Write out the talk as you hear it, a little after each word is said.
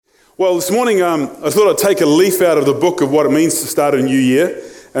Well, this morning I thought I'd take a leaf out of the book of what it means to start a new year,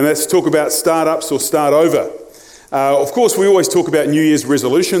 and that's talk about start-ups or start over. Of course, we always talk about New Year's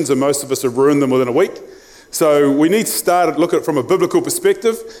resolutions, and most of us have ruined them within a week. So we need to look at it from a biblical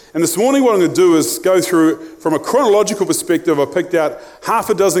perspective. And this morning what I'm going to do is go through, from a chronological perspective, I picked out half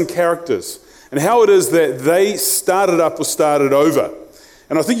a dozen characters and how it is that they started up or started over.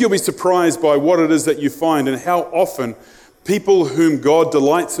 And I think you'll be surprised by what it is that you find and how often people whom God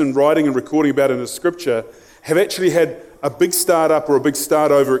delights in writing and recording about in the scripture have actually had a big start up or a big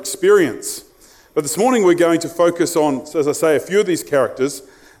start over experience. But this morning we're going to focus on, as I say, a few of these characters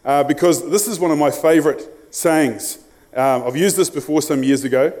because this is one of my favorite sayings. I've used this before some years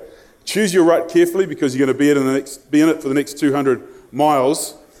ago. Choose your rut carefully because you're going to be in it for the next 200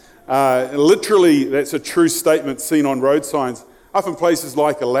 miles. Literally, that's a true statement seen on road signs up in places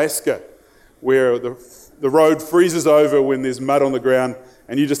like Alaska, where the road freezes over when there's mud on the ground,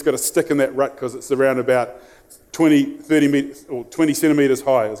 and you just got to stick in that rut because it's around about 20 centimetres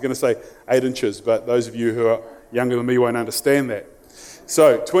high. I was going to say 8 inches, but those of you who are younger than me won't understand that.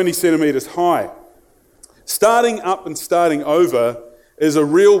 So 20 centimetres high. Starting up and starting over is a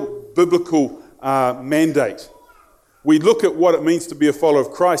real biblical mandate. We look at what it means to be a follower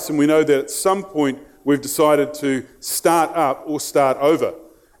of Christ, and we know that at some point we've decided to start up or start over.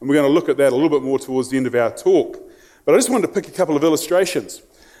 And we're going to look at that a little bit more towards the end of our talk. But I just wanted to pick a couple of illustrations.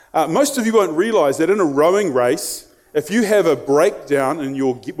 Most of you won't realise that in a rowing race, if you have a breakdown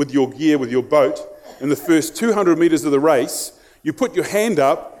with your gear, with your boat, in the first 200 metres of the race, you put your hand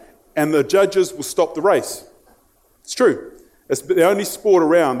up and the judges will stop the race. It's true. It's the only sport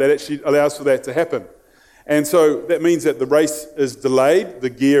around that actually allows for that to happen. And so that means that the race is delayed, the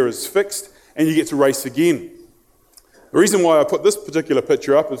gear is fixed, and you get to race again. The reason why I put this particular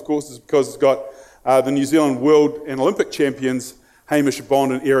picture up, of course, is because it's got the New Zealand World and Olympic champions, Hamish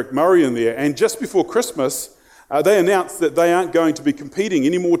Bond and Eric Murray in there. And just before Christmas, they announced that they aren't going to be competing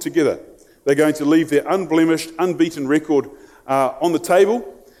anymore together. They're going to leave their unblemished, unbeaten record on the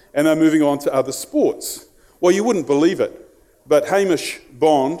table, and they're moving on to other sports. Well, you wouldn't believe it, but Hamish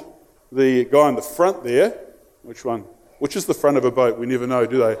Bond, the guy in the front there, which one? Which is the front of a boat? We never know,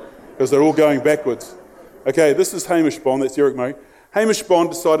 do they? Because they're all going backwards. Okay, this is Hamish Bond, that's Eric Murray. Hamish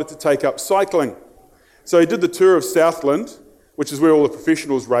Bond decided to take up cycling. So he did the Tour of Southland, which is where all the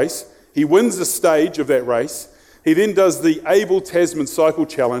professionals race. He wins a stage of that race. He then does the Abel Tasman Cycle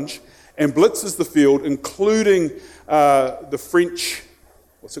Challenge and blitzes the field, including the French,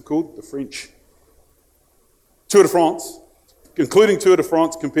 what's it called? The French Tour de France, including Tour de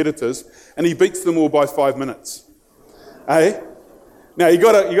France competitors, and he beats them all by 5 minutes. Now, you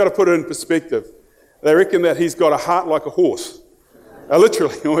got to put it in perspective. They reckon that he's got a heart like a horse.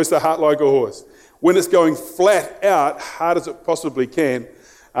 Literally, almost a heart like a horse. When it's going flat out, hard as it possibly can,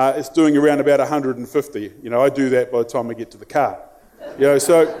 it's doing around about 150. I do that by the time I get to the car.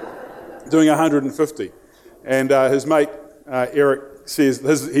 So doing 150. And his mate, Eric, says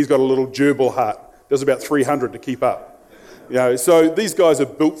he's got a little gerbil heart. Does about 300 to keep up. So these guys are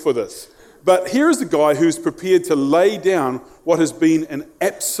built for this. But here is a guy who's prepared to lay down what has been an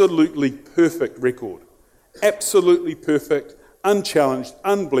absolutely perfect record. Absolutely perfect, unchallenged,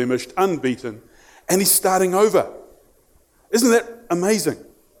 unblemished, unbeaten. And he's starting over. Isn't that amazing?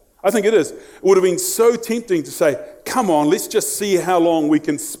 I think it is. It would have been so tempting to say, come on, let's just see how long we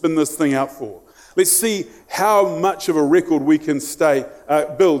can spin this thing out for. Let's see how much of a record we can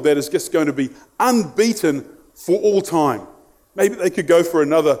build that is just going to be unbeaten for all time. Maybe they could go for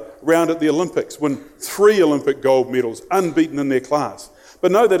another round at the Olympics, win 3 Olympic gold medals, unbeaten in their class.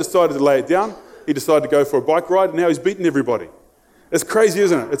 But no, they decided to lay it down. He decided to go for a bike ride, and now he's beaten everybody. It's crazy,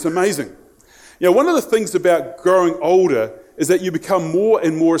 isn't it? It's amazing. One of the things about growing older is that you become more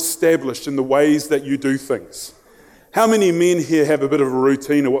and more established in the ways that you do things. How many men here have a bit of a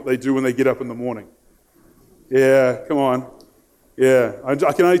routine of what they do when they get up in the morning? Yeah, come on. Yeah, I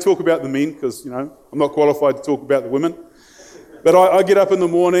can only talk about the men because, I'm not qualified to talk about the women. But I get up in the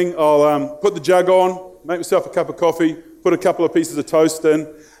morning, I'll put the jug on, make myself a cup of coffee, put a couple of pieces of toast in.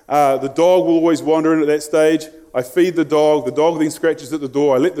 The dog will always wander in at that stage. I feed the dog then scratches at the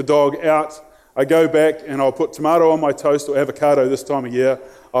door. I let the dog out. I go back and I'll put tomato on my toast or avocado this time of year.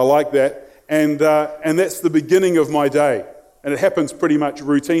 I like that. And that's the beginning of my day. And it happens pretty much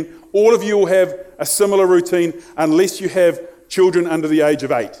routine. All of you will have a similar routine unless you have children under the age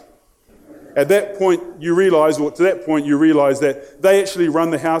of 8. At that point, you realise that they actually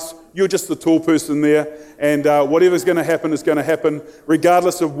run the house. You're just the tall person there, and whatever's going to happen is going to happen,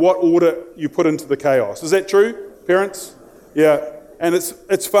 regardless of what order you put into the chaos. Is that true, parents? Yeah. And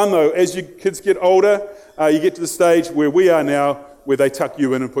it's fun though. As your kids get older, you get to the stage where we are now. where they tuck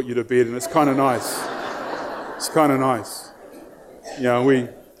you in and put you to bed, and it's kind of nice. It's kind of nice. You know,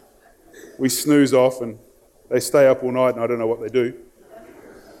 we snooze off and they stay up all night and I don't know what they do.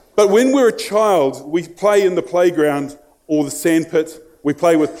 But when we're a child, we play in the playground or the sandpit. We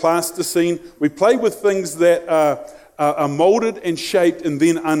play with plasticine. We play with things that are molded and shaped and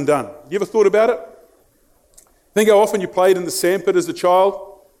then undone. You ever thought about it? Think how often you played in the sandpit as a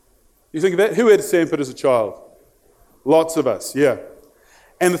child? You think of that? Who had a sandpit as a child? Lots of us, yeah.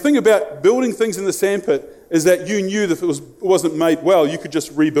 And the thing about building things in the sandpit is that you knew that if it wasn't made well, you could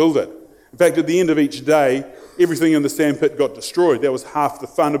just rebuild it. In fact, at the end of each day, everything in the sandpit got destroyed. That was half the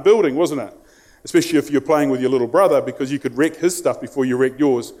fun of building, wasn't it? Especially if you're playing with your little brother, because you could wreck his stuff before you wrecked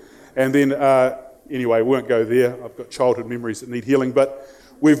yours. And then, anyway, we won't go there. I've got childhood memories that need healing. But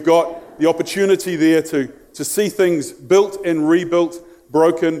we've got the opportunity there to see things built and rebuilt,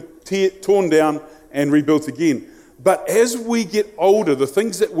 broken, torn down, and rebuilt again. But as we get older, the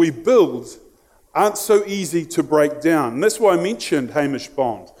things that we build aren't so easy to break down. And that's why I mentioned Hamish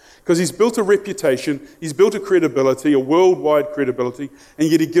Bond, because he's built a reputation, he's built a credibility, a worldwide credibility, and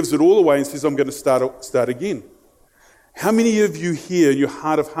yet he gives it all away and says, I'm going to start again. How many of you here in your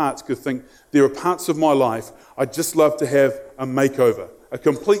heart of hearts could think, there are parts of my life I'd just love to have a makeover, a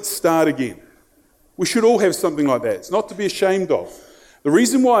complete start again? We should all have something like that. It's not to be ashamed of. The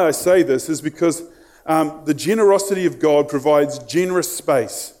reason why I say this is because the generosity of God provides generous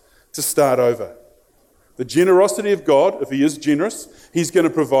space to start over. The generosity of God, if he is generous, he's going to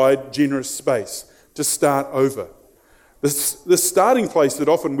provide generous space to start over. The starting place that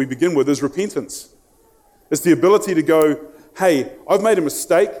often we begin with is repentance. It's the ability to go, hey, I've made a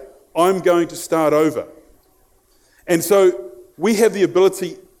mistake, I'm going to start over. And so we have the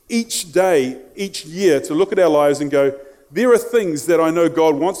ability each day, each year, to look at our lives and go, there are things that I know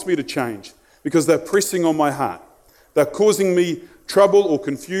God wants me to change because they're pressing on my heart. They're causing me trouble or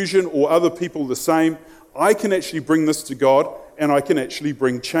confusion or other people the same. I can actually bring this to God and I can actually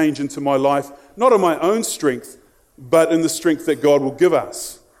bring change into my life, not on my own strength, but in the strength that God will give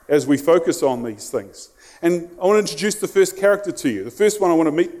us as we focus on these things. And I want to introduce the first character to you. The first one I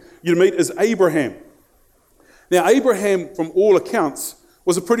want you to meet is Abraham. Now, Abraham, from all accounts,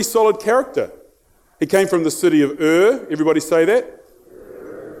 was a pretty solid character. He came from the city of Ur. Everybody say that?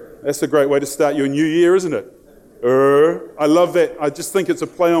 That's a great way to start your new year, isn't it? I love that. I just think it's a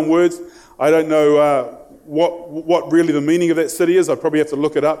play on words. I don't know what really the meaning of that city is. I probably have to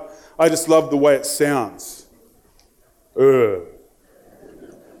look it up. I just love the way it sounds.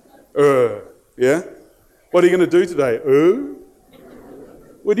 Yeah? What are you going to do today?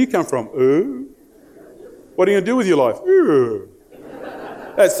 Where do you come from? What are you going to do with your life?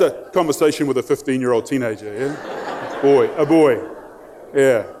 That's a conversation with a 15-year-old teenager, yeah? A boy.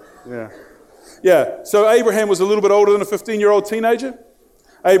 Yeah. So Abraham was a little bit older than a 15-year-old teenager.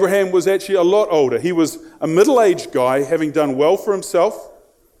 Abraham was actually a lot older. He was a middle-aged guy, having done well for himself,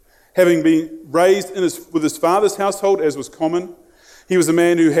 having been raised with his father's household, as was common. He was a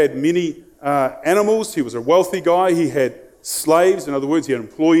man who had many animals. He was a wealthy guy. He had slaves. In other words, he had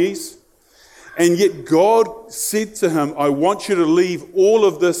employees. And yet God said to him, I want you to leave all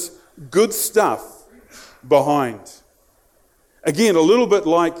of this good stuff behind. Again, a little bit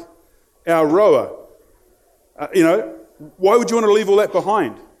like our rower. Why would you want to leave all that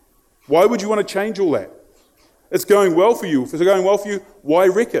behind? Why would you want to change all that? It's going well for you. If it's going well for you, why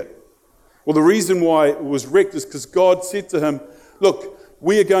wreck it? Well, the reason why it was wrecked is because God said to him, look,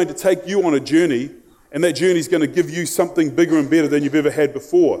 we are going to take you on a journey, and that journey is going to give you something bigger and better than you've ever had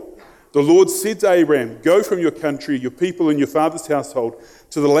before. The Lord said to Abraham, go from your country, your people, and your father's household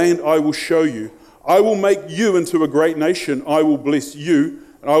to the land I will show you. I will make you into a great nation. I will bless you,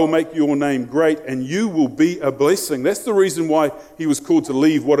 and I will make your name great, and you will be a blessing. That's the reason why he was called to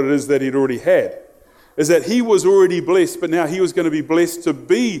leave what it is that he'd already had, is that he was already blessed, but now he was going to be blessed to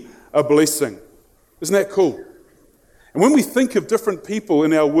be a blessing. Isn't that cool? And when we think of different people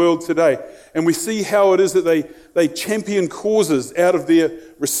in our world today, and we see how it is that they champion causes out of their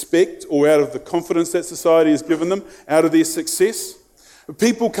respect or out of the confidence that society has given them, out of their success,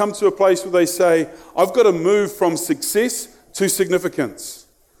 people come to a place where they say, I've got to move from success to significance.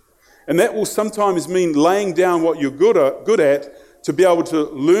 And that will sometimes mean laying down what you're good at to be able to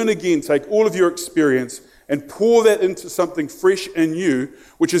learn again, take all of your experience and pour that into something fresh and new,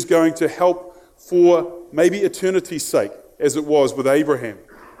 which is going to help for maybe eternity's sake, as it was with Abraham.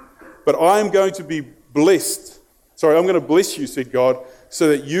 But I am going to be blessed. I'm going to bless you, said God, so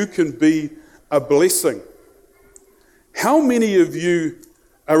that you can be a blessing. How many of you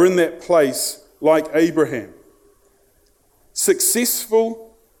are in that place like Abraham?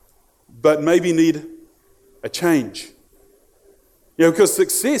 Successful, but maybe need a change. Because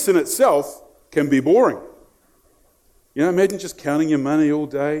success in itself can be boring. Imagine just counting your money all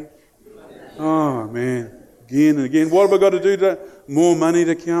day. Oh, man, again and again. What have I got to do today? More money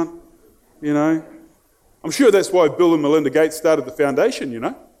to count, I'm sure that's why Bill and Melinda Gates started the foundation,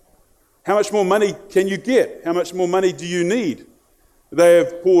 How much more money can you get? How much more money do you need? They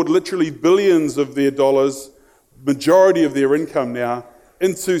have poured literally billions of their dollars, majority of their income now,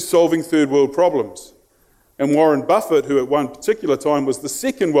 into solving third world problems. And Warren Buffett, who at one particular time was the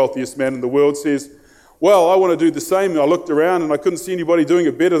second wealthiest man in the world, says, well, I want to do the same. I looked around and I couldn't see anybody doing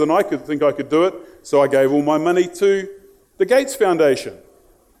it better than I could think I could do it, so I gave all my money to the Gates Foundation.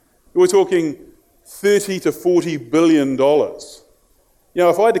 We're talking $30 to $40 billion.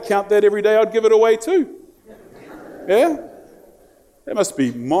 If I had to count that every day, I'd give it away too. Yeah? That must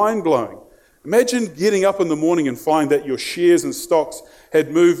be mind-blowing. Imagine getting up in the morning and find that your shares and stocks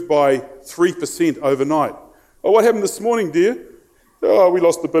had moved by 3% overnight. Oh, what happened this morning, dear? Oh, we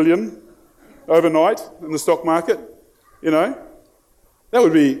lost $1 billion overnight in the stock market. That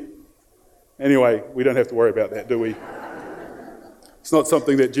would be... Anyway, we don't have to worry about that, do we? It's not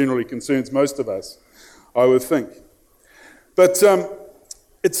something that generally concerns most of us, I would think. But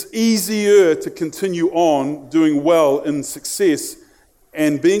it's easier to continue on doing well in success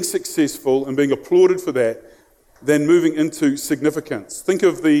and being successful and being applauded for that than moving into significance. Think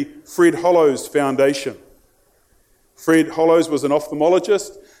of the Fred Hollows Foundation. Fred Hollows was an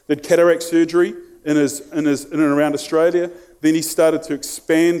ophthalmologist, did cataract surgery in and around Australia. Then he started to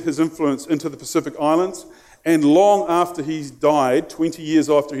expand his influence into the Pacific Islands. And long after he's died, 20 years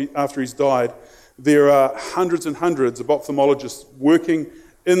after he's died, there are hundreds and hundreds of ophthalmologists working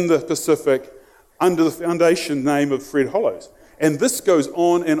in the Pacific under the foundation name of Fred Hollows. And this goes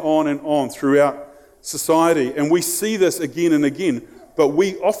on and on and on throughout society. And we see this again and again. But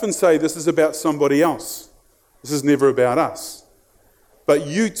we often say this is about somebody else. This is never about us. But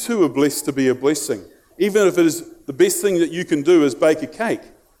you too are blessed to be a blessing. Even if it is the best thing that you can do is bake a cake.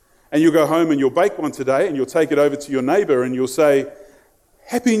 And you'll go home and you'll bake one today and you'll take it over to your neighbour and you'll say,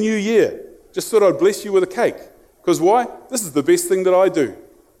 Happy New Year. Just thought I'd bless you with a cake. Because why? This is the best thing that I do.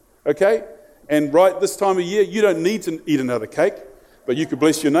 Okay? And right this time of year, you don't need to eat another cake, but you could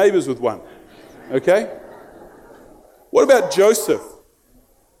bless your neighbours with one. Okay? What about Joseph?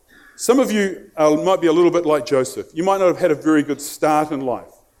 Some of you might be a little bit like Joseph. You might not have had a very good start in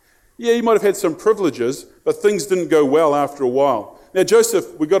life. Yeah, you might have had some privileges, but things didn't go well after a while. Now,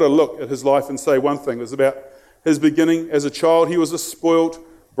 Joseph, we've got to look at his life and say one thing. It was about his beginning as a child. He was a spoilt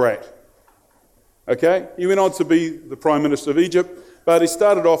brat. Okay? He went on to be the Prime Minister of Egypt, but he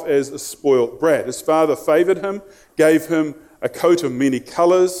started off as a spoilt brat. His father favoured him, gave him a coat of many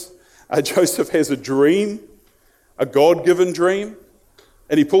colours. Joseph has a dream, a God-given dream,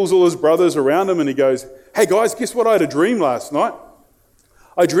 and he pulls all his brothers around him and he goes, Hey guys, guess what? I had a dream last night.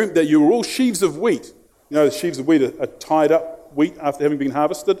 I dreamt that you were all sheaves of wheat. The sheaves of wheat are tied up wheat after having been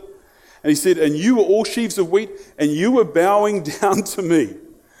harvested. And he said, and you were all sheaves of wheat, and you were bowing down to me.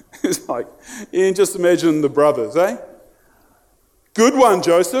 It's like, and just imagine the brothers, eh? Good one,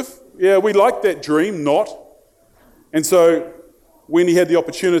 Joseph. Yeah, we like that dream, not. And so when he had the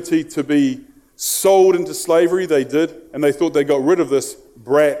opportunity to be sold into slavery, they did, and they thought they got rid of this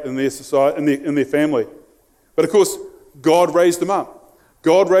brat in their society, in their family. But of course, God raised him up.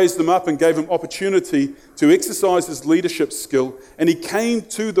 God raised him up and gave him opportunity to exercise his leadership skill, and he came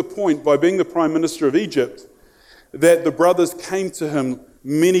to the point, by being the Prime Minister of Egypt, that the brothers came to him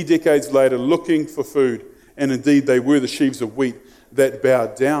many decades later looking for food, and indeed they were the sheaves of wheat that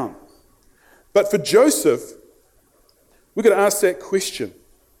bowed down. But for Joseph, we've got to ask that question.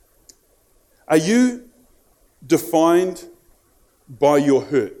 Are you defined by your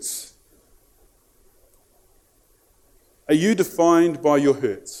hurts? Are you defined by your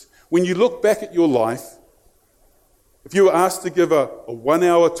hurts? When you look back at your life, if you were asked to give a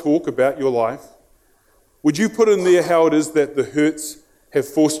 1-hour talk about your life, would you put in there how it is that the hurts have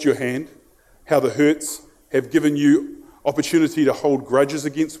forced your hand, how the hurts have given you opportunity to hold grudges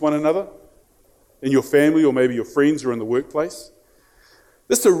against one another in your family or maybe your friends or in the workplace?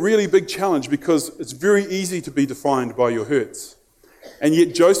 This is a really big challenge because it's very easy to be defined by your hurts. And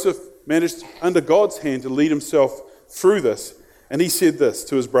yet Joseph managed, under God's hand, to lead himself through this. And he said this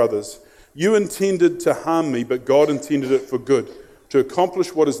to his brothers, You intended to harm me, but God intended it for good, to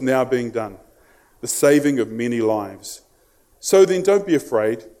accomplish what is now being done, the saving of many lives. So then don't be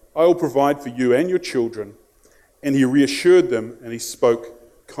afraid. I will provide for you and your children. And he reassured them and he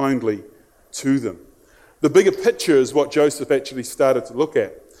spoke kindly to them. The bigger picture is what Joseph actually started to look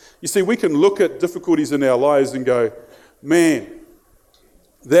at. You see, we can look at difficulties in our lives and go, man,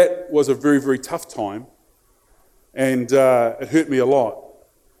 that was a very, very tough time. and it hurt me a lot.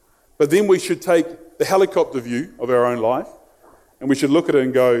 But then we should take the helicopter view of our own life, and we should look at it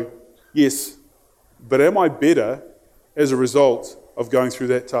and go, yes, but am I better as a result of going through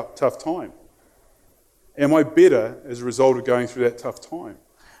that tough time? Am I better as a result of going through that tough time?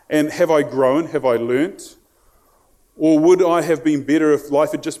 And have I grown? Have I learnt? Or would I have been better if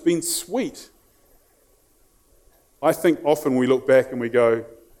life had just been sweet? I think often we look back and we go,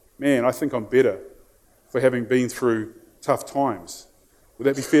 man, I think I'm better for having been through tough times. Would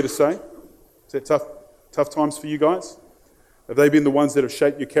that be fair to say? Is that tough times for you guys? Have they been the ones that have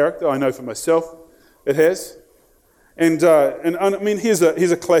shaped your character? I know for myself it has. And I mean, here's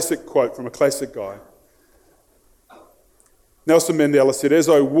a classic quote from a classic guy. Nelson Mandela said, as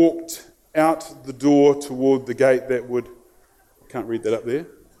I walked out the door toward the gate that would, I can't read that up there,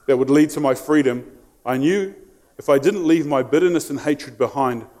 that would lead to my freedom, I knew if I didn't leave my bitterness and hatred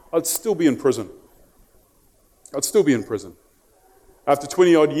behind, I'd still be in prison. I'd still be in prison. After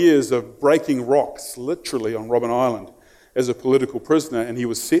 20 odd years of breaking rocks, literally on Robben Island, as a political prisoner, and he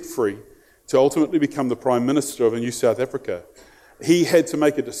was set free to ultimately become the Prime Minister of a new South Africa, he had to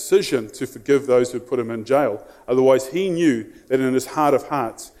make a decision to forgive those who put him in jail. Otherwise, he knew that in his heart of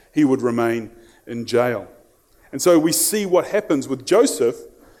hearts, he would remain in jail. And so we see what happens with Joseph,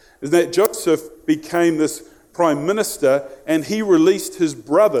 is that Joseph became this Prime Minister, and he released his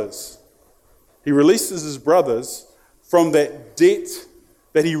brothers. He releases his brothers from that debt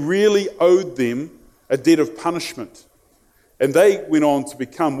that he really owed them, a debt of punishment. And they went on to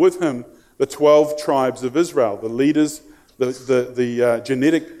become with him the 12 tribes of Israel, the leaders, the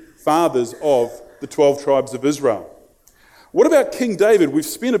genetic fathers of the 12 tribes of Israel. What about King David? We've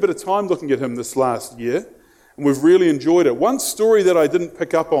spent a bit of time looking at him this last year, and we've really enjoyed it. One story that I didn't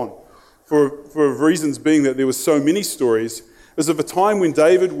pick up on, for reasons being that there were so many stories, is of a time when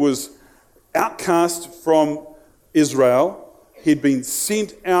David was outcast from Israel. He'd been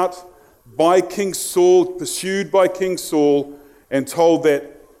sent out by King Saul, pursued by King Saul, and told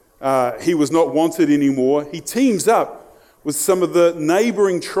that he was not wanted anymore. He teams up with some of the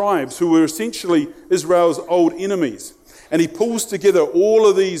neighboring tribes who were essentially Israel's old enemies. And he pulls together all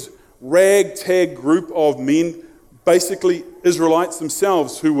of these ragtag group of men, basically Israelites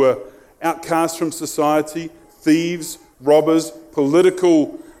themselves, who were outcast from society, thieves, robbers,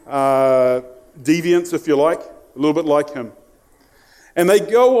 political deviants, if you like, a little bit like him. And they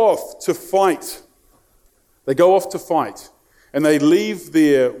go off to fight. And they leave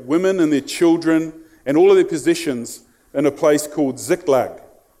their women and their children and all of their possessions in a place called Ziklag,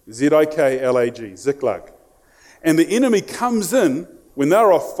 Z-I-K-L-A-G, Ziklag. And the enemy comes in when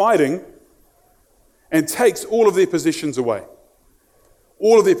they're off fighting and takes all of their possessions away.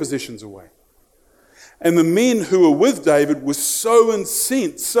 All of their possessions away. And the men who were with David were so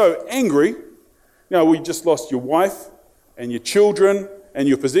incensed, so angry. We just lost your wife and your children and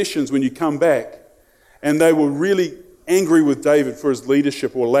your possessions when you come back. And they were really angry with David for his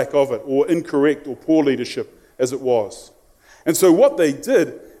leadership or lack of it, or incorrect or poor leadership as it was. And so what they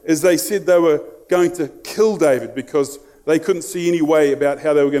did is they said they were going to kill David because they couldn't see any way about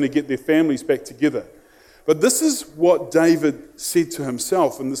how they were going to get their families back together. But this is what David said to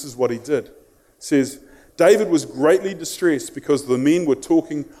himself, and this is what he did. It says, David was greatly distressed because the men were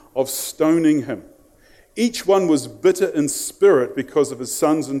talking of stoning him. Each one was bitter in spirit because of his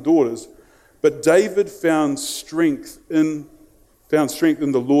sons and daughters, but David found strength in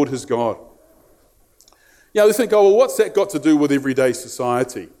the Lord his God. They think, what's that got to do with everyday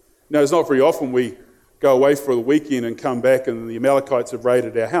society? It's not very often we go away for the weekend and come back and the Amalekites have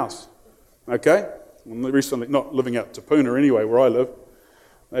raided our house. Okay? Well, recently, not living out to Puna anyway, where I live.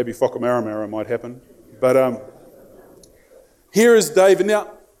 Maybe Whakamaramara might happen. But here is David.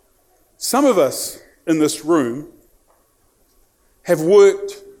 Now, some of us in this room have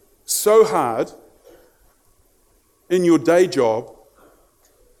worked so hard in your day job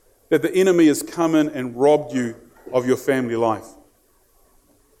that the enemy has come in and robbed you of your family life.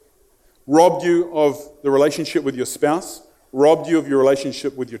 Robbed you of the relationship with your spouse, robbed you of your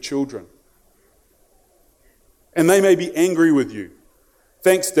relationship with your children. And they may be angry with you.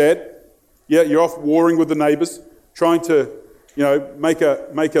 Thanks, Dad. Yeah, you're off warring with the neighbours, trying to, make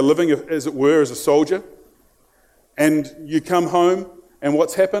a living, as it were, as a soldier. And you come home, and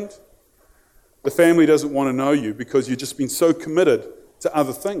what's happened? The family doesn't want to know you because you've just been so committed to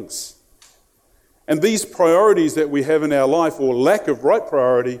other things. And these priorities that we have in our life, or lack of right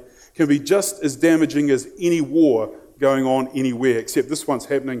priority, can be just as damaging as any war going on anywhere, except this one's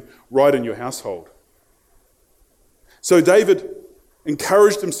happening right in your household. So David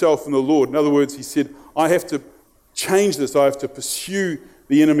encouraged himself in the Lord. In other words, he said, I have to change this. I have to pursue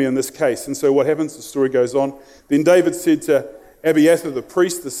the enemy in this case. And so what happens? The story goes on. Then David said to Abiathar the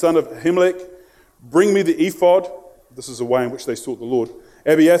priest, the son of Ahimelech, "Bring me the ephod." This is a way in which they sought the Lord.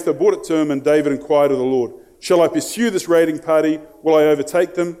 Abiathar brought it to him, and David inquired of the Lord, "Shall I pursue this raiding party? Will I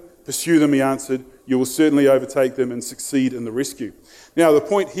overtake them?" "Pursue them," he answered. "You will certainly overtake them and succeed in the rescue." Now, the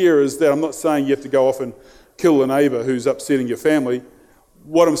point here is that I'm not saying you have to go off and kill a neighbour who's upsetting your family.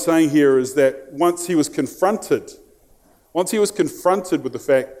 What I'm saying here is that once he was confronted with the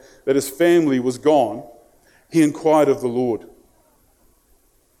fact that his family was gone, he inquired of the Lord.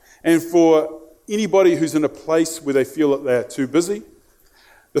 And for anybody who's in a place where they feel that they're too busy,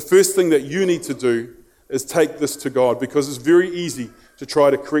 the first thing that you need to do is take this to God, because it's very easy to try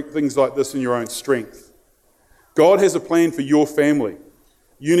to correct things like this in your own strength. God has a plan for your family.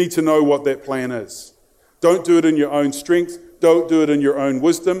 You need to know what that plan is. Don't do it in your own strength. Don't do it in your own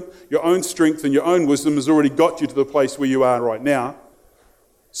wisdom. Your own strength and your own wisdom has already got you to the place where you are right now.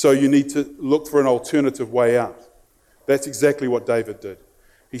 So you need to look for an alternative way out. That's exactly what David did.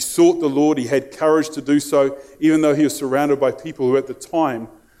 He sought the Lord. He had courage to do so, even though he was surrounded by people who at the time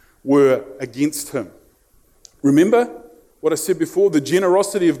were against him. Remember what I said before? The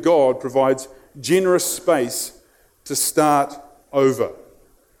generosity of God provides generous space to start over.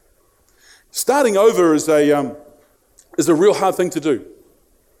 Starting over is a real hard thing to do.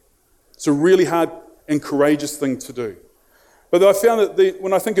 It's a really hard and courageous thing to do. But I found that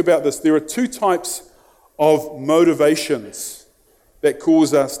when I think about this, there are two types of motivations that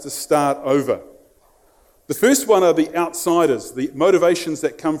cause us to start over. The first one are the outsiders, the motivations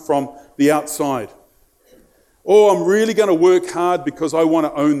that come from the outside. Oh, I'm really going to work hard because I want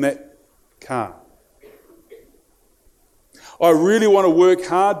to own that car. I really want to work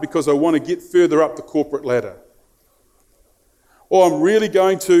hard because I want to get further up the corporate ladder. Or I'm really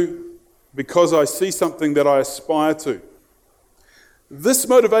going to because I see something that I aspire to. This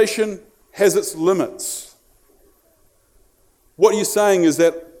motivation has its limits. What you're saying is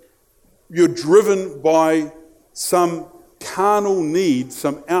that you're driven by some carnal need,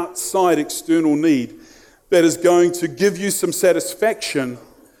 some outside external need that is going to give you some satisfaction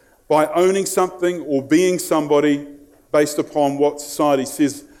by owning something or being somebody based upon what society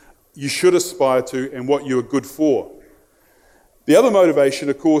says you should aspire to and what you are good for. The other motivation,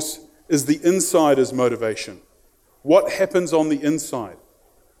 of course, is the insider's motivation. What happens on the inside?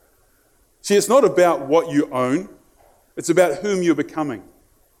 See, it's not about what you own, it's about whom you're becoming.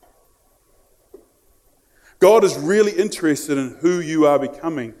 God is really interested in who you are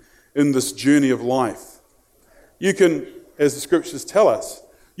becoming in this journey of life. You can, as the scriptures tell us,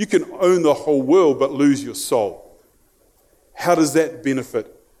 you can own the whole world but lose your soul. How does that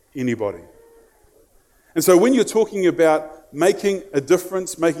benefit anybody? And so when you're talking about making a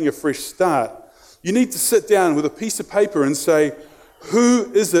difference, making a fresh start, you need to sit down with a piece of paper and say,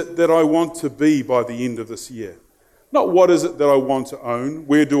 who is it that I want to be by the end of this year? Not what is it that I want to own,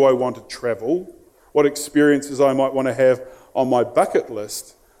 where do I want to travel, what experiences I might want to have on my bucket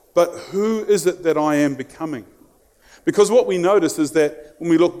list, but who is it that I am becoming? Because what we notice is that when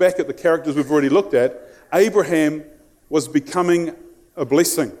we look back at the characters we've already looked at, Abraham was becoming a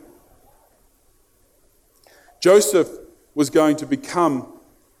blessing. Joseph was going to become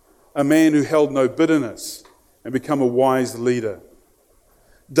a man who held no bitterness and become a wise leader.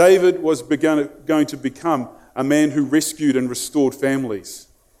 David was going to become a man who rescued and restored families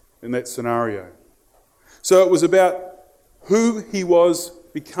in that scenario. So it was about who he was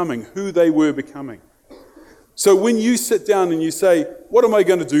becoming, who they were becoming. So when you sit down and you say, what am I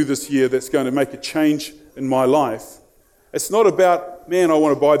going to do this year that's going to make a change in my life? It's not about, man, I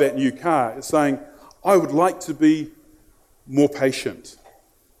want to buy that new car. It's saying, I would like to be more patient.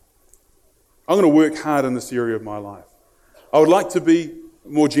 I'm going to work hard in this area of my life. I would like to be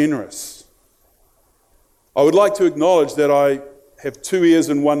more generous. I would like to acknowledge that I have 2 ears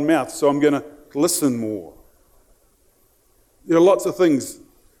and 1 mouth, so I'm going to listen more. There are lots of things,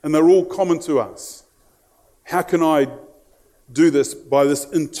 and they're all common to us. How can I do this? By this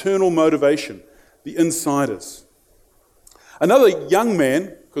internal motivation, the insiders. Another young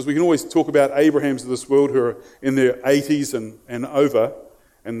man, because we can always talk about Abrahams of this world who are in their 80s and over,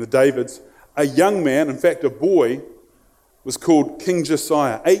 and the Davids. A young man, in fact a boy, was called King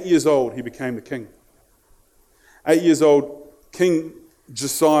Josiah. 8 years old, he became the king. 8 years old, King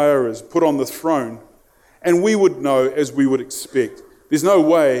Josiah is put on the throne, and we would know, as we would expect, there's no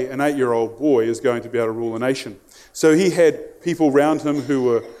way an 8-year-old boy is going to be able to rule a nation. So he had people around him who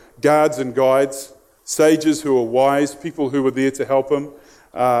were guards and guides, sages who were wise, people who were there to help him.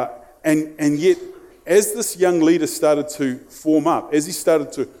 And yet, as this young leader started to form up, as he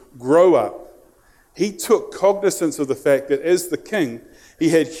started to grow up, he took cognizance of the fact that as the king, He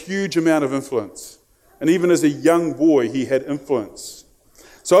had huge amount of influence. And even as a young boy, he had influence.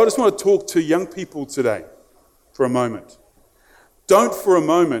 So I just want to talk to young people today for a moment. Don't for a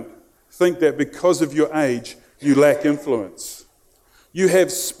moment think that because of your age, you lack influence. You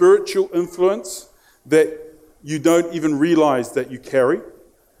have spiritual influence that you don't even realize that you carry.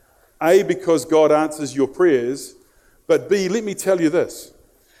 A, because God answers your prayers, but B, let me tell you this.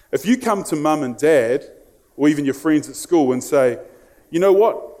 If you come to mum and dad, or even your friends at school and say, you know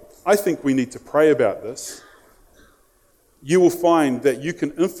what, I think we need to pray about this, you will find that you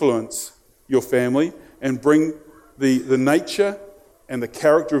can influence your family and bring the nature and the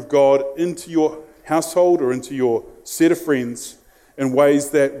character of God into your household or into your set of friends in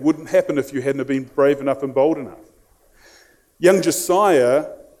ways that wouldn't happen if you hadn't been brave enough and bold enough. Young Josiah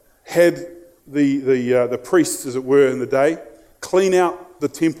had the priests, as it were, in the day, clean out the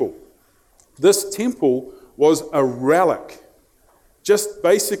temple. This temple was a relic, just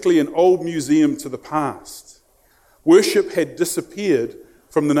basically an old museum to the past. Worship had disappeared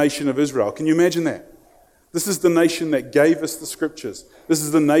from the nation of Israel. Can you imagine that? This is the nation that gave us the scriptures. This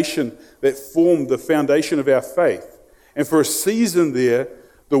is the nation that formed the foundation of our faith. And for a season there,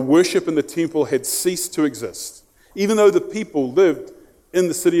 the worship in the temple had ceased to exist, even though the people lived in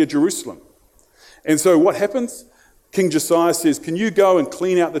the city of Jerusalem. And so what happens? King Josiah says, can you go and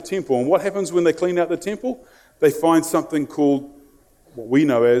clean out the temple? And what happens when they clean out the temple? They find something called what we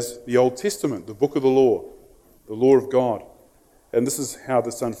know as the Old Testament, the book of the law of God. And this is how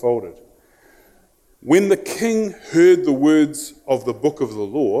this unfolded. When the king heard the words of the book of the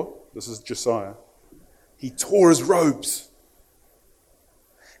law, this is Josiah, he tore his robes.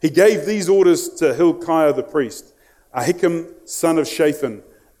 He gave these orders to Hilkiah the priest, Ahikam son of Shaphan,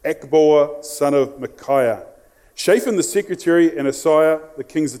 Akbor son of Micaiah, Shaphan the secretary, and Asaiah the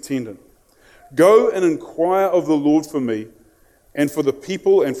king's attendant. Go and inquire of the Lord for me and for the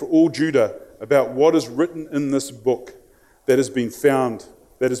people and for all Judah about what is written in this book that has been found.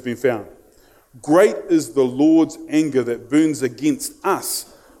 Great is the Lord's anger that burns against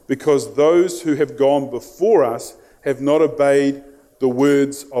us, because those who have gone before us have not obeyed the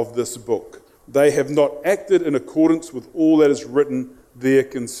words of this book. They have not acted in accordance with all that is written there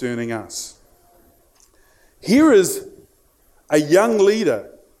concerning us. Here is a young leader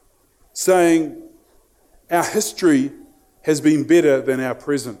saying, our history has been better than our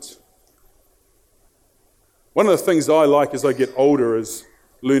present. One of the things I like as I get older is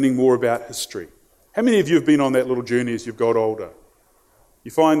learning more about history. How many of you have been on that little journey as you've got older? You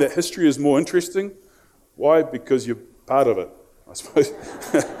find that history is more interesting? Why? Because you're part of it, I suppose.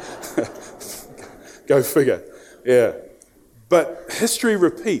 Go figure. Yeah. But history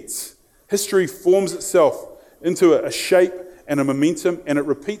repeats. History forms itself into a shape and a momentum, and it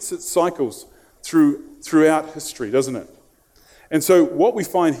repeats its cycles throughout history, doesn't it? And so what we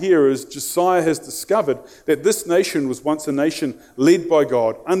find here is Josiah has discovered that this nation was once a nation led by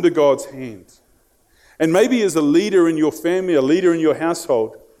God, under God's hand. And maybe as a leader in your family, a leader in your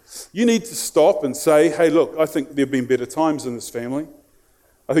household, you need to stop and say, hey, look, I think there have been better times in this family.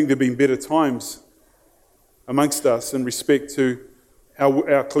 I think there have been better times amongst us in respect to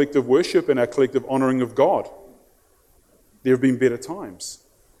our collective worship and our collective honouring of God. There have been better times.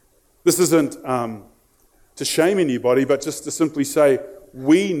 This isn't to shame anybody, but just to simply say,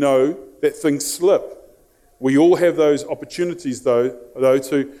 we know that things slip. We all have those opportunities, though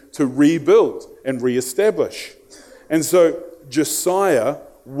to rebuild and reestablish. And so Josiah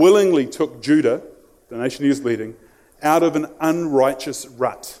willingly took Judah, the nation he was leading, out of an unrighteous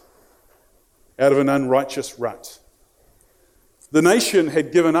rut. The nation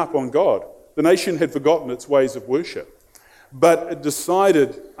had given up on God. The nation had forgotten its ways of worship. But it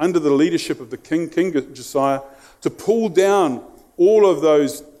decided, under the leadership of the King Josiah, to pull down all of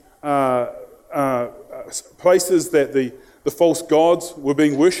those places that the false gods were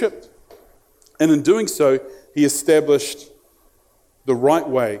being worshipped. And in doing so, he established the right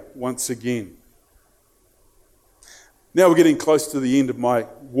way once again. Now we're getting close to the end of my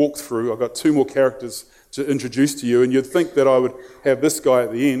walkthrough. I've got two more characters to introduce to you, and you'd think that I would have this guy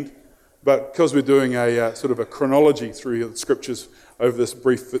at the end. But because we're doing a sort of a chronology through the scriptures over this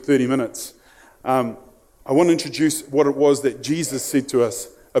brief 30 minutes, I want to introduce what it was that Jesus said to us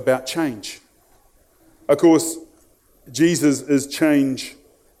about change. Of course, Jesus is change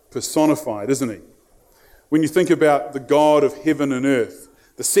personified, isn't he? When you think about the God of heaven and earth,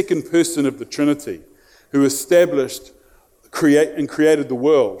 the second person of the Trinity, who established and created the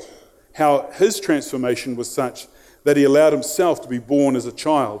world, how his transformation was such that he allowed himself to be born as a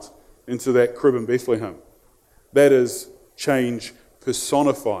child into that crib in Bethlehem. That is change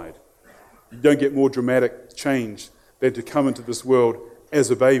personified. You don't get more dramatic change than to come into this world as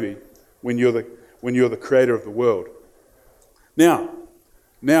a baby when you're the creator of the world. Now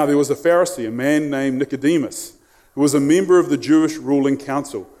there was a Pharisee, a man named Nicodemus, who was a member of the Jewish ruling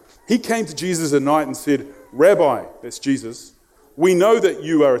council. He came to Jesus at night and said, "Rabbi," that's Jesus, "we know that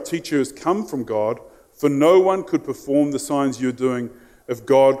you are a teacher who has come from God, for no one could perform the signs you're doing if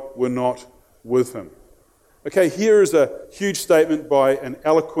God were not with him." Okay, here is a huge statement by an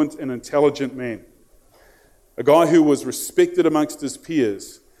eloquent and intelligent man, a guy who was respected amongst his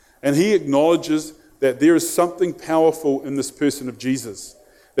peers, and he acknowledges that there is something powerful in this person of Jesus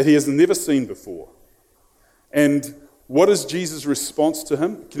that he has never seen before. And what is Jesus' response to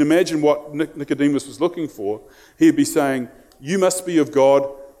him? Can you imagine what Nicodemus was looking for? He'd be saying, "You must be of God.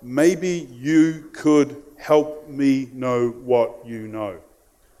 Maybe you could help me know what you know."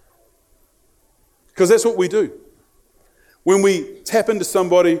 Because that's what we do. When we tap into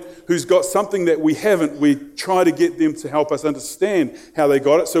somebody who's got something that we haven't, we try to get them to help us understand how they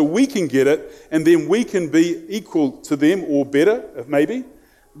got it so we can get it, and then we can be equal to them or better, maybe.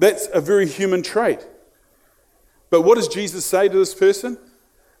 That's a very human trait. But what does Jesus say to this person?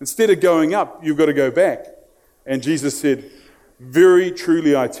 Instead of going up, you've got to go back. And Jesus said, "Very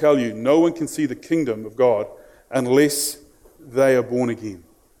truly I tell you, no one can see the kingdom of God unless they are born again."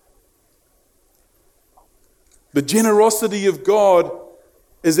 The generosity of God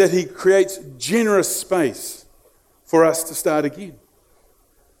is that he creates generous space for us to start again.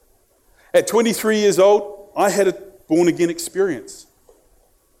 At 23 years old, I had a born-again experience.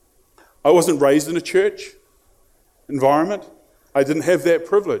 I wasn't raised in a church environment. I didn't have that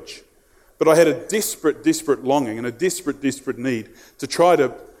privilege. But I had a desperate, desperate longing and a desperate, desperate need to try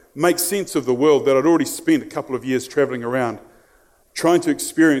to make sense of the world that I'd already spent a couple of years traveling around, trying to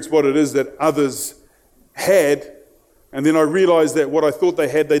experience what it is that others had, and then I realized that what I thought they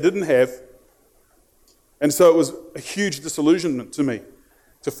had, they didn't have. And so it was a huge disillusionment to me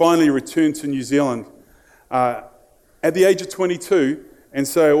to finally return to New Zealand at the age of 22 and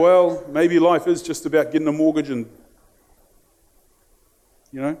say, well, maybe life is just about getting a mortgage and,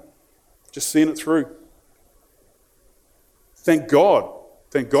 just seeing it through. Thank God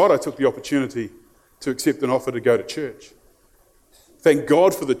I took the opportunity to accept an offer to go to church. Thank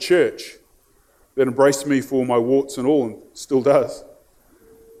God for the church that embraced me for my warts and all, and still does.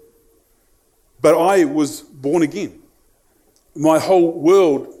 But I was born again. My whole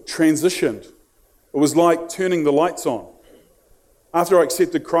world transitioned. It was like turning the lights on. After I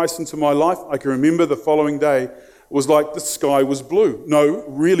accepted Christ into my life, I can remember the following day, it was like the sky was blue. No,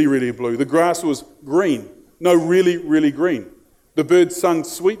 really, really blue. The grass was green. No, really, really green. The birds sung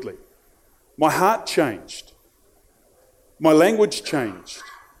sweetly. My heart changed. My language changed.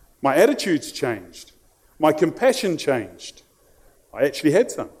 My attitudes changed. My compassion changed. I actually had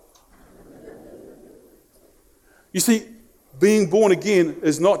some. You see, being born again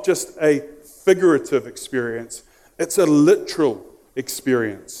is not just a figurative experience, it's a literal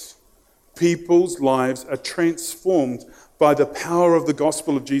experience. People's lives are transformed by the power of the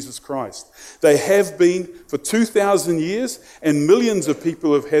gospel of Jesus Christ. They have been for 2,000 years, and millions of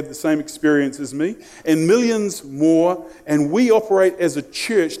people have had the same experience as me, and millions more, and we operate as a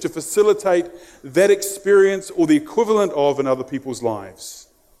church to facilitate that experience or the equivalent of in other people's lives.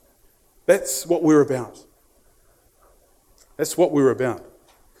 That's what we're about. That's what we're about.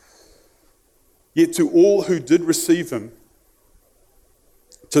 Yet to all who did receive him,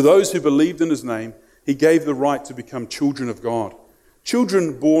 to those who believed in his name, he gave the right to become children of God.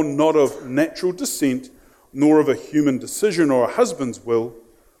 Children born not of natural descent, nor of a human decision or a husband's will,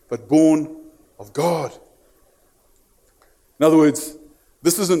 but born of God. In other words,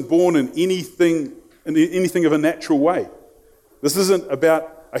 this isn't born in anything of a natural way. This isn't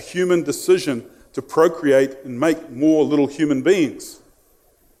about a human decision to procreate and make more little human beings.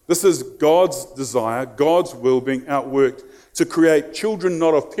 This is God's desire, God's will being outworked to create children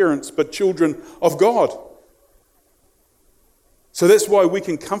not of parents, but children of God. So that's why we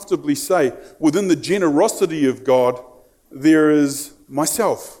can comfortably say, within the generosity of God, there is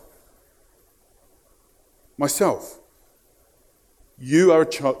myself. Myself. You are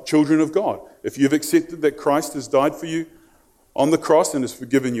children of God. If you've accepted that Christ has died for you on the cross and has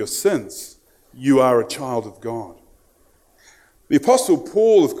forgiven your sins, you are a child of God. The Apostle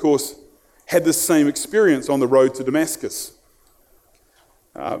Paul, of course, had this same experience on the road to Damascus.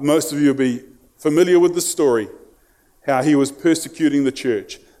 Most of you will be familiar with the story, how he was persecuting the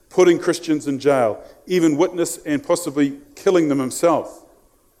church, putting Christians in jail, even witness and possibly killing them himself,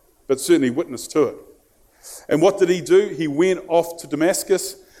 but certainly witness to it. And what did he do? He went off to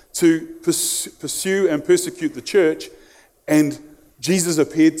Damascus to pursue and persecute the church, and Jesus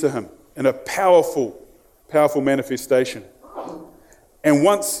appeared to him in a powerful, powerful manifestation. And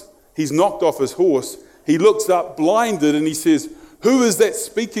once he's knocked off his horse, he looks up blinded and he says, "Who is that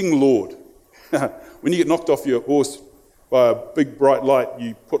speaking, Lord?" When you get knocked off your horse by a big bright light,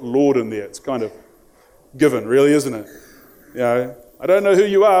 you put Lord in there. It's kind of given, really, isn't it? I don't know who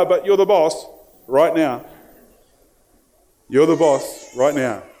you are, but you're the boss right now. You're the boss right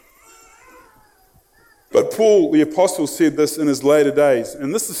now. But Paul, the apostle, said this in his later days,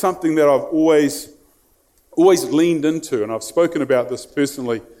 and this is something that I've always leaned into, and I've spoken about this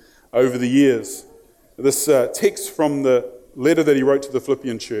personally over the years. This text from the letter that he wrote to the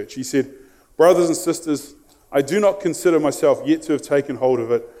Philippian church. He said, "Brothers and sisters, I do not consider myself yet to have taken hold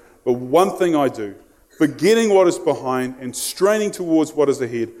of it, but one thing I do, forgetting what is behind and straining towards what is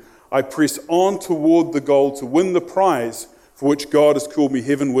ahead, I press on toward the goal to win the prize for which God has called me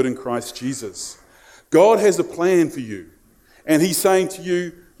heavenward in Christ Jesus." God has a plan for you. And he's saying to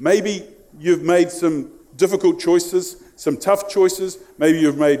you, maybe you've made some difficult choices, some tough choices. Maybe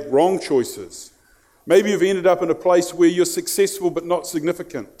you've made wrong choices. Maybe you've ended up in a place where you're successful but not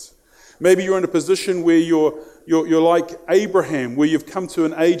significant. Maybe you're in a position where you're like Abraham, where you've come to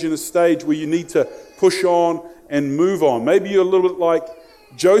an age and a stage where you need to push on and move on. Maybe you're a little bit like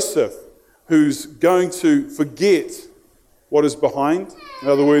Joseph, who's going to forget what is behind. In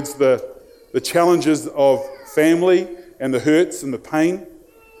other words, the challenges of family and the hurts and the pain.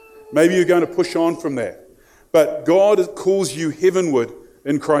 Maybe you're going to push on from that. But God calls you heavenward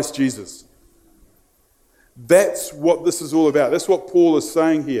in Christ Jesus. That's what this is all about. That's what Paul is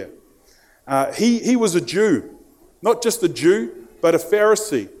saying here. He was a Jew. Not just a Jew, but a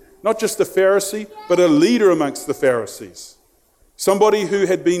Pharisee. Not just a Pharisee, but a leader amongst the Pharisees. Somebody who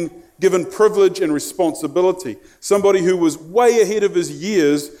had been given privilege and responsibility. Somebody who was way ahead of his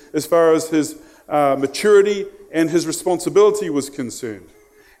years as far as his maturity and his responsibility was concerned.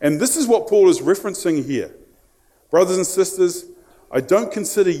 And this is what Paul is referencing here. Brothers and sisters, I don't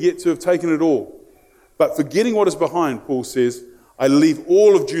consider yet to have taken it all. But forgetting what is behind, Paul says, I leave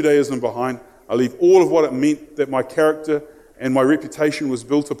all of Judaism behind. I leave all of what it meant that my character and my reputation was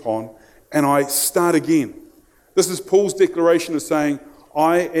built upon, and I start again. This is Paul's declaration of saying,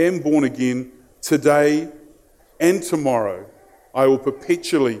 I am born again today and tomorrow. I will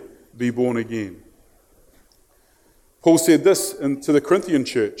perpetually be born again. Paul said this to the Corinthian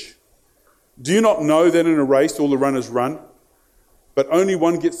church. Do you not know that in a race all the runners run, but only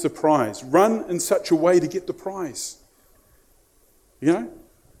one gets the prize? Run in such a way to get the prize. You know?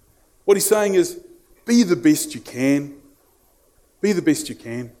 What he's saying is, be the best you can. Be the best you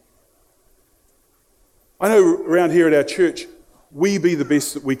can. I know around here at our church, we be the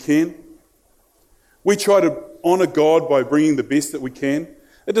best that we can. We try to honour God by bringing the best that we can.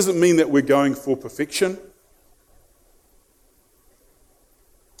 It doesn't mean that we're going for perfection.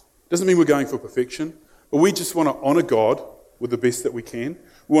 It doesn't mean we're going for perfection, but we just want to honour God with the best that we can.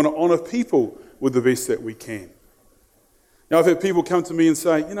 We want to honour people with the best that we can. Now, I've had people come to me and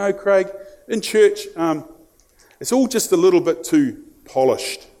say, you know, Craig, in church, it's all just a little bit too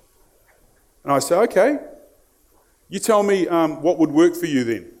polished. And I say, okay, you tell me what would work for you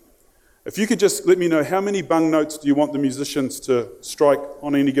then. If you could just let me know how many bung notes do you want the musicians to strike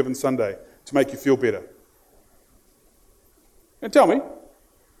on any given Sunday to make you feel better? And tell me.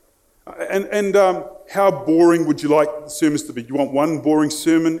 And how boring would you like the sermons to be? You want one boring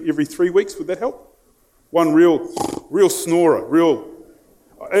sermon every 3 weeks? Would that help? One real snorer,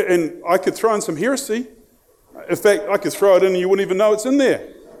 and I could throw in some heresy. In fact, I could throw it in and you wouldn't even know it's in there.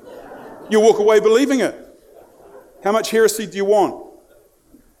 You'll walk away believing it. How much heresy do you want?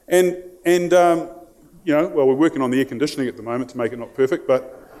 And you know, well, we're working on the air conditioning at the moment to make it not perfect,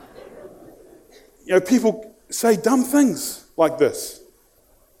 but you know, people say dumb things like this.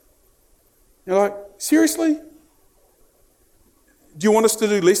 You're like, seriously? Do you want us to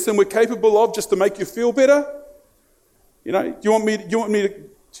do less than we're capable of just to make you feel better? You know, do you want me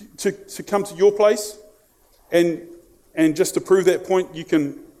to come to your place and just to prove that point, you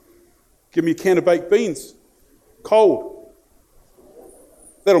can give me a can of baked beans, cold.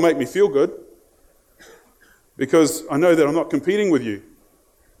 That'll make me feel good because I know that I'm not competing with you.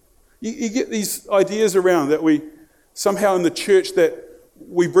 You get these ideas around that we somehow in the church that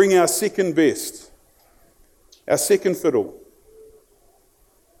we bring our second best, our second fiddle.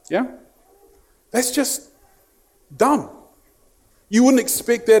 Yeah? That's just dumb. You wouldn't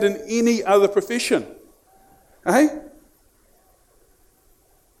expect that in any other profession. Hey?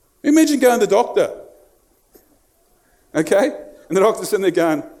 Imagine going to the doctor. Okay? And the doctor's sitting there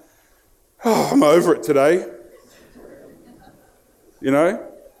going, oh, I'm over it today. You know?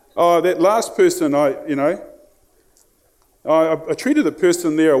 Oh, that last person, I treated a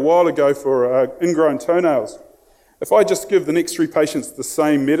person there a while ago for ingrown toenails. If I just give the next 3 patients the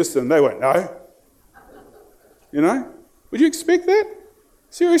same medicine, they won't know. You know? Would you expect that?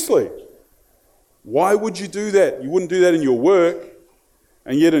 Seriously. Why would you do that? You wouldn't do that in your work.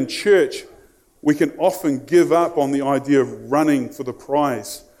 And yet in church, we can often give up on the idea of running for the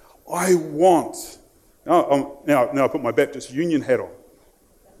prize. I want, now I put my Baptist Union hat on.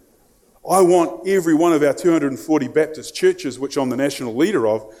 I want every one of our 240 Baptist churches, which I'm the national leader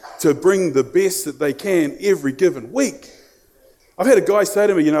of, to bring the best that they can every given week. I've had a guy say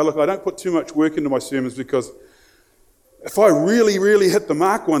to me, look, I don't put too much work into my sermons because if I really, really hit the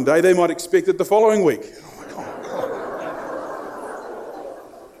mark one day, they might expect it the following week.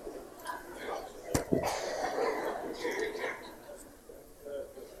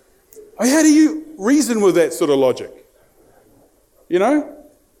 How do you reason with that sort of logic? Do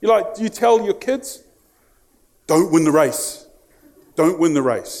you tell your kids, don't win the race. Don't win the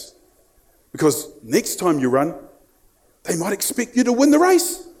race. Because next time you run, they might expect you to win the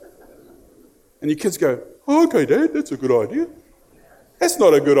race. And your kids go, oh, okay, Dad, that's a good idea. That's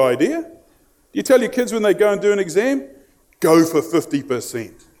not a good idea. Do you tell your kids when they go and do an exam, go for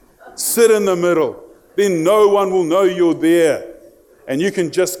 50%. Sit in the middle. Then no one will know you're there. And you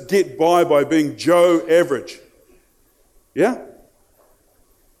can just get by being Joe average. Yeah?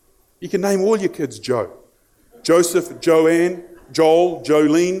 You can name all your kids Joe. Joseph, Joanne, Joel,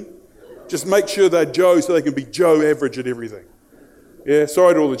 Jolene. Just make sure they're Joe so they can be Joe average at everything. Yeah,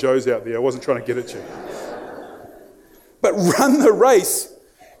 sorry to all the Joes out there. I wasn't trying to get at you. But run the race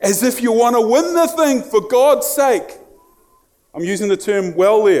as if you want to win the thing for God's sake. I'm using the term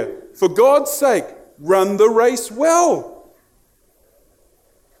well there. For God's sake, run the race well.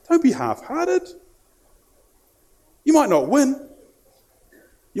 Don't be half-hearted. You might not win.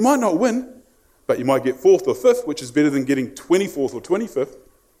 You might not win, but you might get 4th or 5th, which is better than getting 24th or 25th.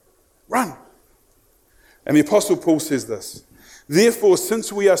 Run. And the Apostle Paul says this, therefore,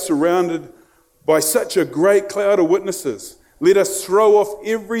 since we are surrounded by such a great cloud of witnesses, let us throw off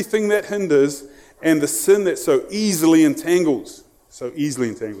everything that hinders and the sin that so easily entangles.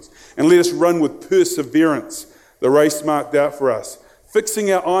 And let us run with perseverance the race marked out for us,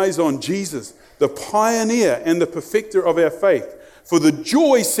 fixing our eyes on Jesus, the pioneer and the perfecter of our faith. For the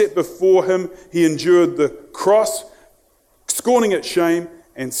joy set before him, he endured the cross, scorning its shame,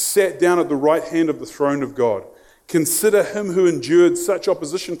 and sat down at the right hand of the throne of God. Consider him who endured such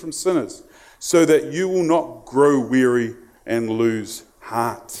opposition from sinners, so that you will not grow weary and lose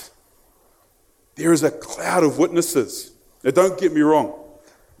heart. There is a cloud of witnesses. Now, don't get me wrong.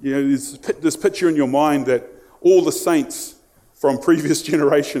 There's this picture in your mind that all the saints from previous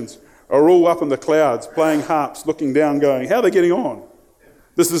generations are all up in the clouds, playing harps, looking down, going, how are they getting on?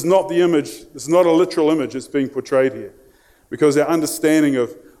 This is not the image. This is not a literal image that's being portrayed here, because our understanding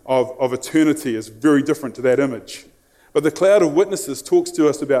of eternity is very different to that image. But the cloud of witnesses talks to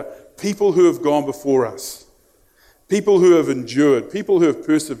us about people who have gone before us, people who have endured, people who have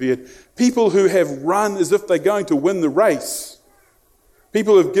persevered, people who have run as if they're going to win the race,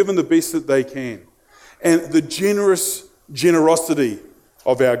 people who have given the best that they can. And the generosity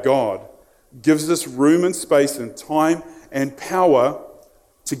of our God gives us room and space and time and power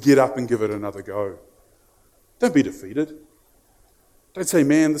to get up and give it another go. Don't be defeated. Don't say,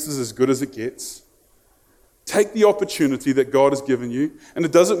 man, this is as good as it gets. Take the opportunity that God has given you, and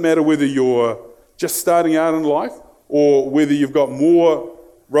it doesn't matter whether you're just starting out in life or whether you've got more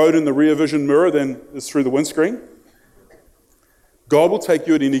road in the rear vision mirror than is through the windscreen. God will take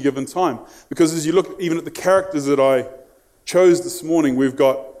you at any given time. Because as you look even at the characters that I chose this morning, we've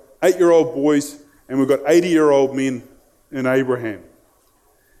got 8-year-old boys and we've got 80-year-old men in Abraham.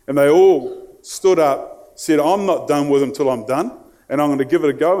 And they all stood up, said, I'm not done with him till I'm done, and I'm going to give it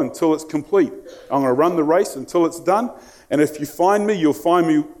a go until it's complete. I'm going to run the race until it's done, and if you find me, you'll find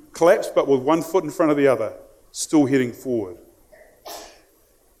me collapsed, but with one foot in front of the other, still heading forward.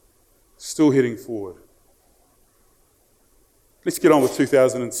 Still heading forward. Let's get on with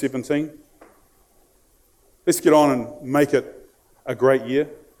 2017. Let's get on and make it a great year,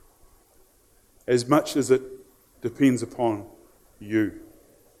 as much as it depends upon you.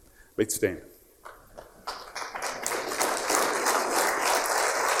 Let's stand.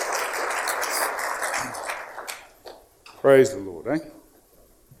 Praise the Lord, eh?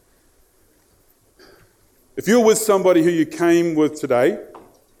 If you're with somebody who you came with today,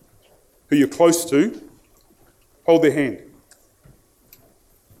 who you're close to, hold their hand.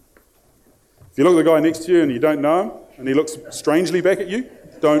 If you look at the guy next to you and you don't know him, and he looks strangely back at you,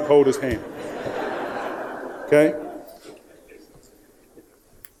 don't hold his hand. Okay?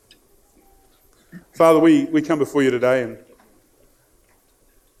 Father, we come before you today, and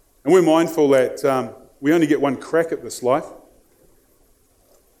we're mindful that We only get one crack at this life.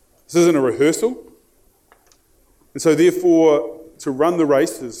 This isn't a rehearsal. And so therefore, to run the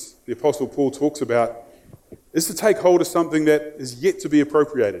race, as the Apostle Paul talks about, is to take hold of something that is yet to be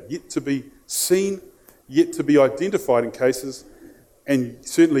appropriated, yet to be seen, yet to be identified in cases, and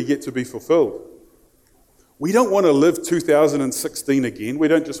certainly yet to be fulfilled. We don't want to live 2016 again. We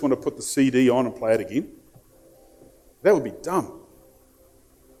don't just want to put the CD on and play it again. That would be dumb.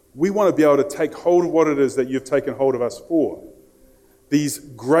 We want to be able to take hold of what it is that you've taken hold of us for. These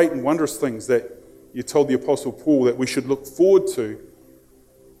great and wondrous things that you told the Apostle Paul that we should look forward to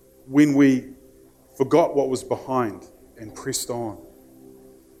when we forgot what was behind and pressed on.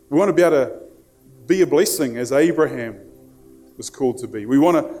 We want to be able to be a blessing as Abraham was called to be. We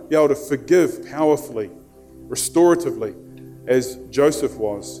want to be able to forgive powerfully, restoratively, as Joseph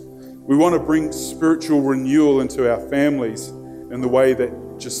was. We want to bring spiritual renewal into our families in the way that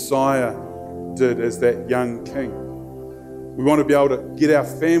Josiah did as that young king. We want to be able to get our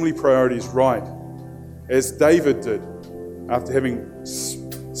family priorities right, as David did after having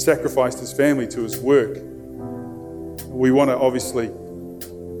sacrificed his family to his work. We want to obviously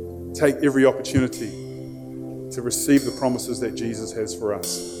take every opportunity to receive the promises that Jesus has for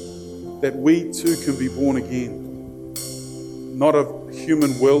us, that we too can be born again, not of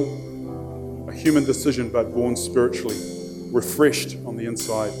human will, a human decision, but born spiritually, refreshed on the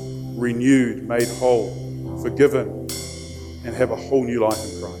inside, renewed, made whole, forgiven, and have a whole new life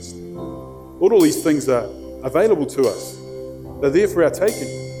in Christ. All these things are available to us. They're there for our taking.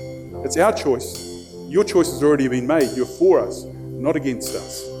 It's our choice. Your choice has already been made. You're for us, not against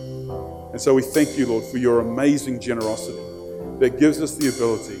us. And so we thank you, Lord, for your amazing generosity that gives us the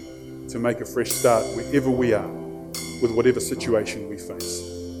ability to make a fresh start wherever we are, with whatever situation we face.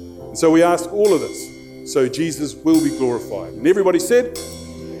 And so we ask all of this so Jesus will be glorified. And everybody said,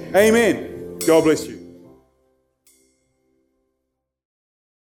 Amen. God bless you.